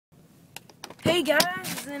Hey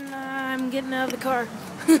guys, and I'm getting out of the car.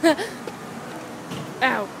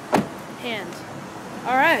 Ow. Hand.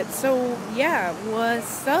 Alright, so yeah,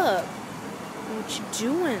 what's up? What you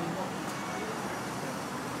doing?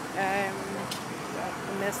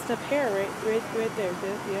 Messed up hair right there.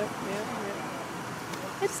 Yep.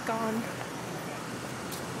 It's gone.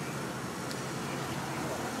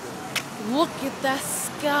 Look at that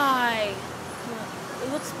sky.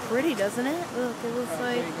 It looks pretty, doesn't it? Look, it looks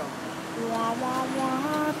like wah wah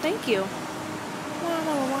wah. Thank you. Wah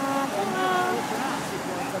wah wah wah.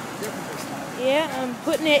 Yeah, I'm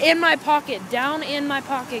putting it in my pocket, down in my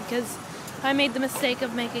pocket, because I made the mistake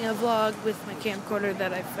of making a vlog with my camcorder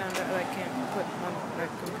that I found out I can't put on my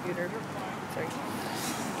computer. Sorry.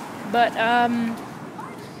 But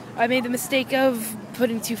I made the mistake of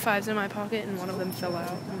putting 2 5s in my pocket, and one of them fell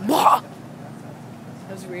out. Wah!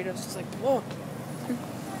 I was weird. I was just like, whoa.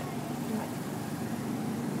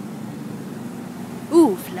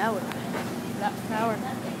 Ooh, flower. That flower. I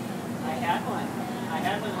had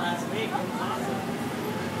one last week. It was awesome.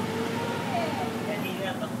 And he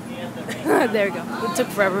had the ring. There we go. It took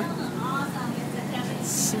forever.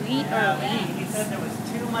 Sweet Orleans. He said there was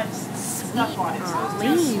too much stuff on it, so it was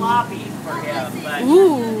too sloppy for him. But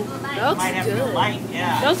Ooh, that looks might have to good. light,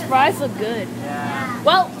 yeah. Those fries look good. Yeah.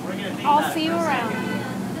 Well, We're gonna leave I'll that see you for a around. second.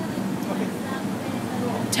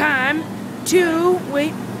 Time to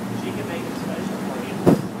wait. She can make it special for you.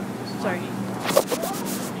 Sorry.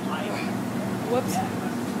 Whoops.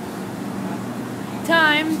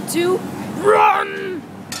 Time to run.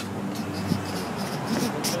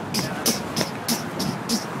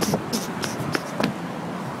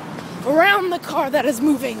 Around the car that is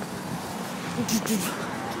moving.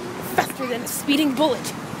 Faster than a speeding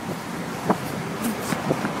bullet.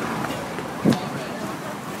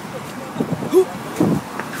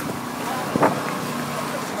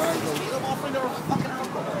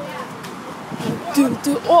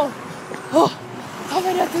 How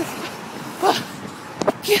about this?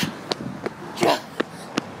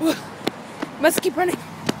 Must keep running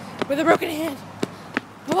with a broken hand.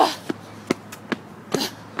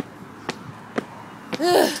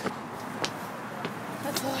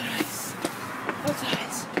 That's a lot of ice. Both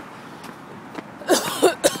sides.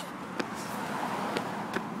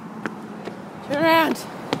 Turn around.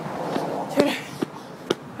 Turn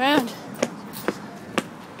around.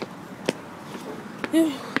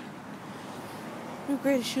 New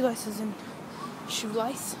greatest shoelaces in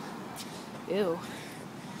shoelace. Ew.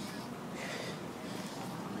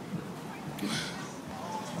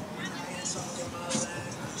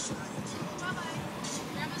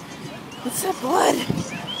 What's that blood?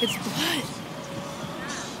 It's blood.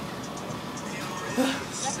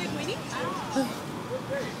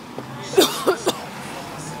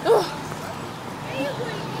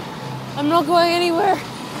 I'm not going anywhere.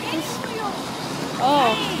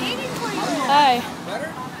 Oh. Hi.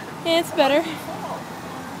 Better? Yeah, it's better.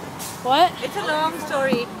 What? It's a long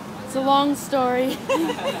story. It's a long story.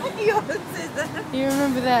 You always say that. You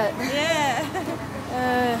remember that?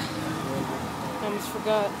 Yeah. I almost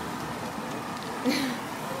forgot.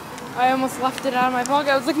 I almost left it out of my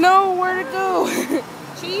pocket. I was like, no, where'd it go?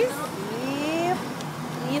 Cheese? Yep.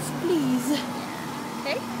 Yes, please.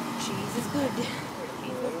 Okay. Cheese is good.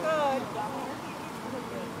 Cheese is good.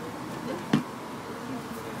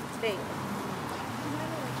 Stay.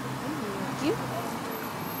 Thank you.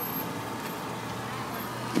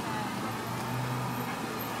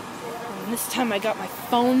 And this time I got my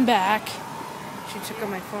phone back. She took out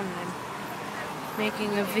my phone and I'm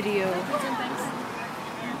making a video.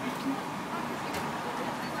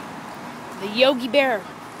 The Yogi Bear.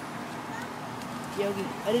 Yogi.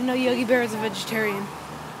 I didn't know Yogi Bear is a vegetarian.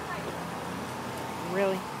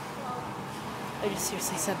 Really? I just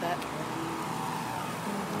seriously said that.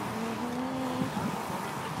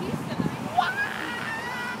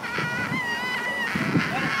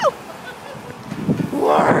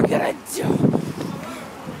 What are we gonna do?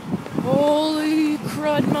 Holy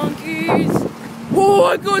crud monkeys! Oh,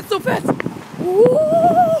 I'm going so fast!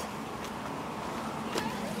 Whoa!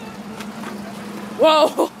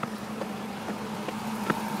 Whoa!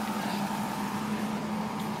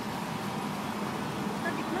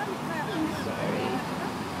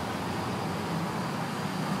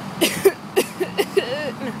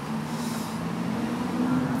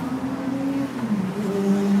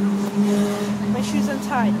 My shoe's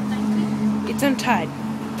untied. It's untied.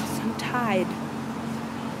 It's untied.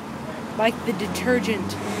 Like the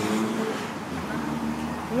detergent.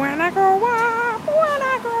 When I grow up, when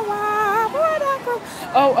I grow up, when I grow up.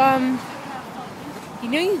 Oh, you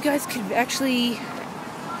know you guys could actually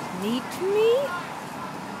meet me?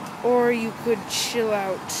 or you could chill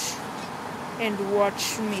out and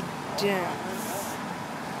watch me dance.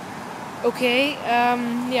 Okay,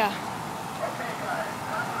 yeah.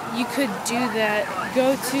 You could do that.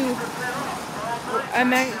 Go to,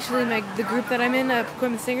 I'm actually, the group that I'm in,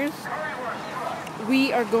 Equipment Singers,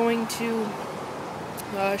 we are going to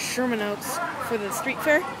Sherman Oaks for the street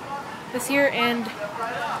fair this year, and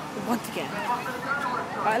once again,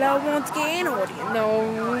 I don't want to get an audience.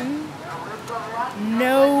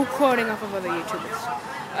 No quoting off of other YouTubers.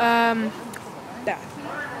 That.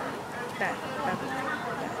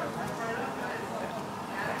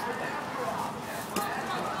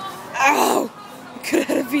 Ow! Could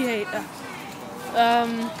have V8.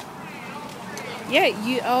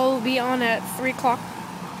 Yeah, I'll be on at 3 o'clock.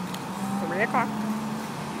 3 o'clock.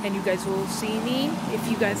 And you guys will see me if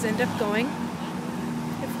you guys end up going.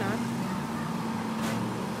 If not,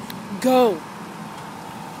 go.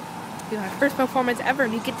 It's my first performance ever,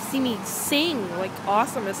 and you get to see me sing like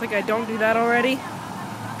Awesomeness. Like I don't do that already.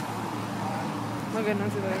 Like I don't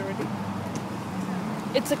do that already.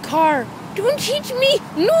 It's a car. Don't teach me!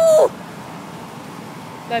 No!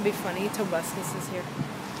 That'd be funny. Tobuscus is here.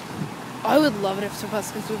 I would love it if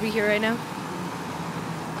Tobuscus would be here right now.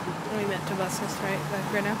 We met Tobuscus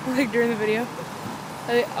right now, like during the video.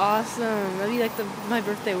 That'd be awesome. That'd be like my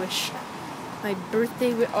birthday wish. My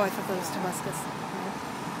birthday wish. Oh, I thought that was Tobuscus.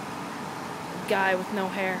 No. Guy with no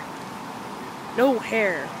hair. No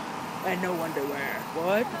hair. And no underwear.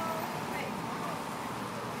 What?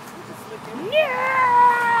 Yeah!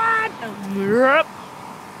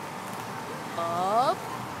 Up,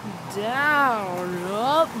 down,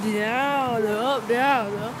 up, down, up,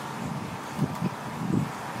 down, up.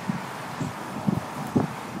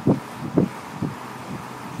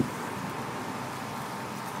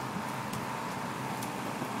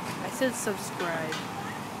 I said subscribe.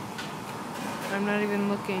 I'm not even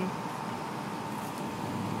looking.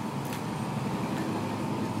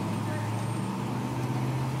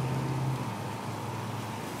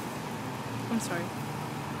 I'm sorry.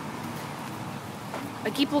 I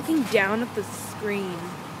keep looking down at the screen.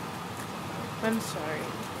 I'm sorry.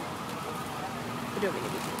 I don't mean to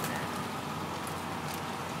be doing that.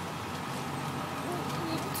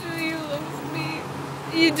 Do you love me?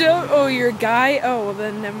 You don't? Oh, you're a guy? Oh, well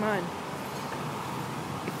then never mind.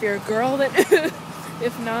 If you're a girl, then...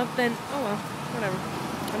 if not, then... Oh well, whatever.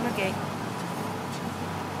 I'm not gay.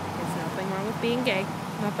 There's nothing wrong with being gay.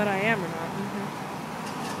 Not that I am or not.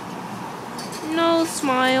 No,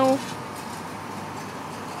 smile.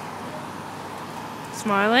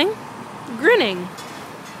 Smiling. Grinning.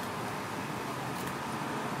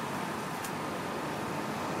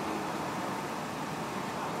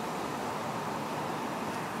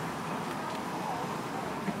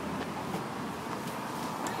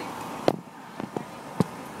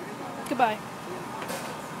 Goodbye.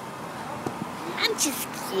 I'm just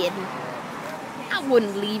kidding. I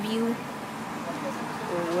wouldn't leave you.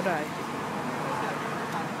 Or would I?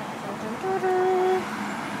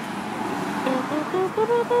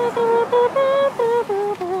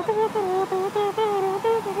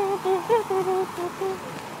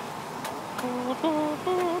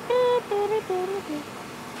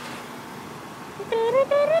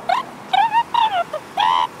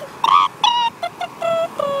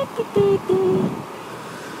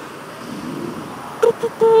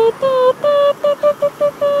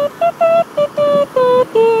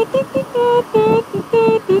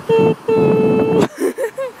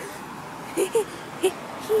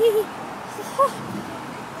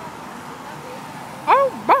 Oh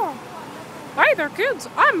boy! Hey there, kids!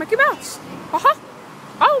 I'm Mickey Mouse.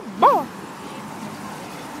 Oh boy!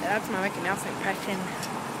 That's my Mickey Mouse impression.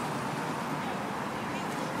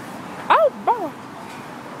 Oh boy!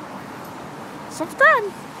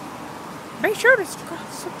 Subscribe. Be sure to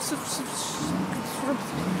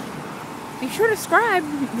be sure to subscribe.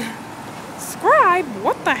 Subscribe?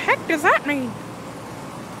 What the heck does that mean?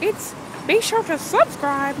 It's be sure to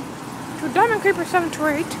subscribe to Diamond Creeper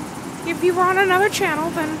 728. If you were on another channel,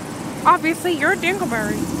 then obviously you're a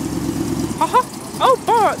dingleberry. Oh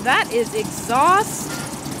boy, that is exhaust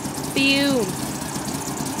fume.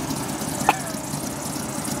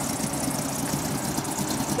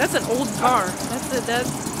 That's an old car.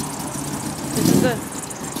 This is a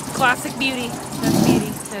classic beauty. That's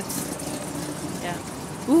beauty. That's, yeah.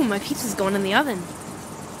 Ooh, my pizza's going in the oven.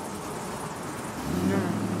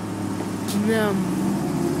 Num.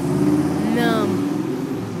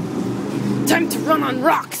 Time to run on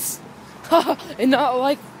rocks. And not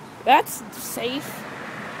like, that's safe.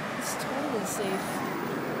 It's totally safe.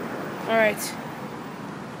 Alright.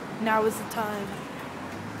 Now is the time.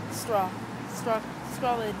 Straw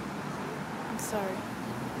lid. sorry.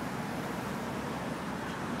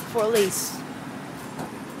 For at least.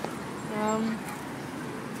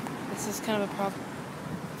 This is kind of a problem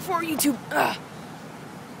for YouTube. Ugh.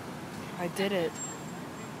 I did it.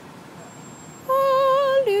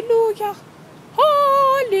 Hallelujah.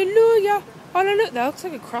 Hallelujah. Hallelujah. That looks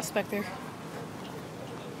like a cross back there.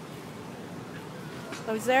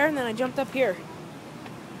 I was there and then I jumped up here.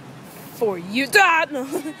 For you. Ah, no.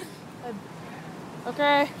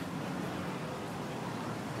 Okay.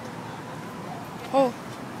 Oh.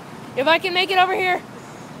 If I can make it over here.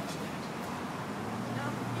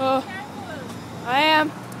 Oh. I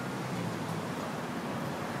am.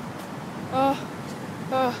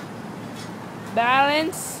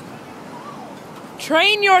 Balance.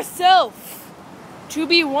 Train yourself to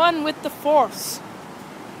be one with the Force.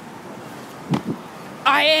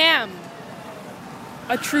 I am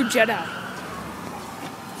a true Jedi.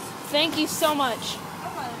 Thank you so much.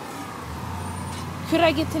 Could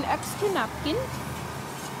I get an extra napkin?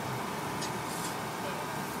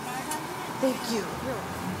 Thank you.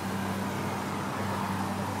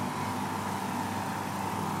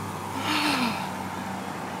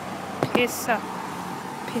 Pizza.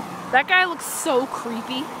 That guy looks so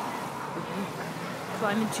creepy.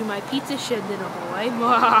 Climb into my pizza shed, little boy.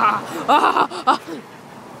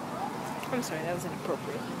 I'm sorry, that was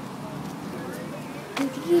inappropriate.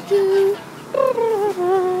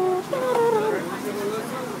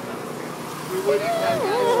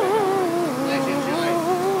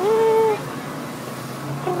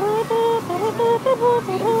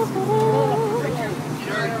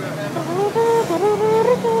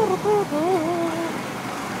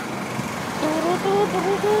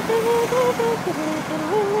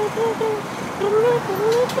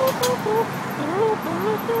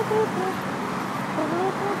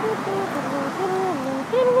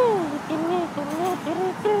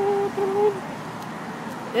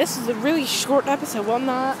 This is a really short episode. Well,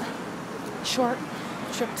 not short.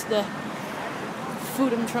 Trip to the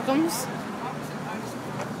Foodum Truckums.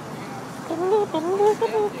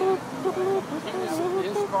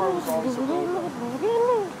 His car was also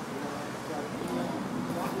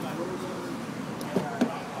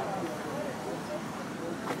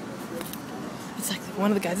It's like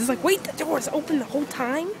one of the guys is like, wait, the door's open the whole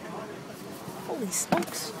time? Holy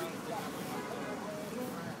smokes.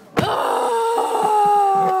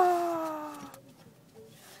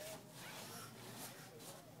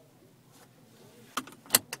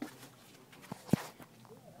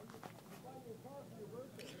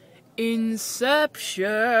 Inception.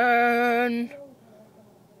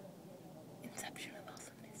 Inception of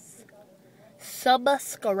awesomeness.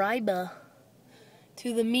 Subscriber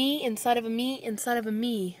to the me inside of a me inside of a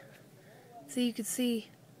me. So you could see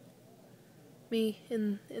me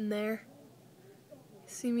in there.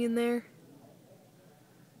 See me in there?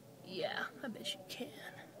 Yeah, I bet you can.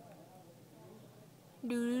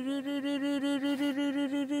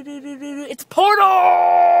 It's Portal!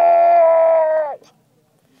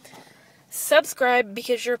 Subscribe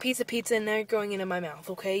because you're a piece of pizza and now you're going into my mouth,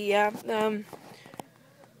 okay? Yeah,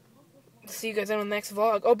 see you guys on the next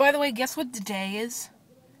vlog. Oh, by the way, guess what today is?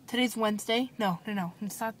 Today's Wednesday. No.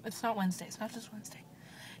 It's not Wednesday. It's not just Wednesday.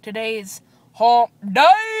 Today is hump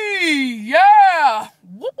day! Yeah!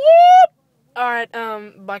 Whoop whoop! Alright,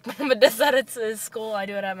 like Mama does that at his school. I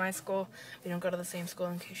do it at my school. We don't go to the same school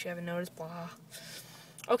in case you haven't noticed. Blah.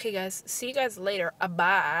 Okay, guys. See you guys later.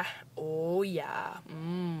 Bye. Oh, yeah.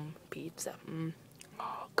 Pizza.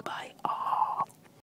 Oh, goodbye. Oh.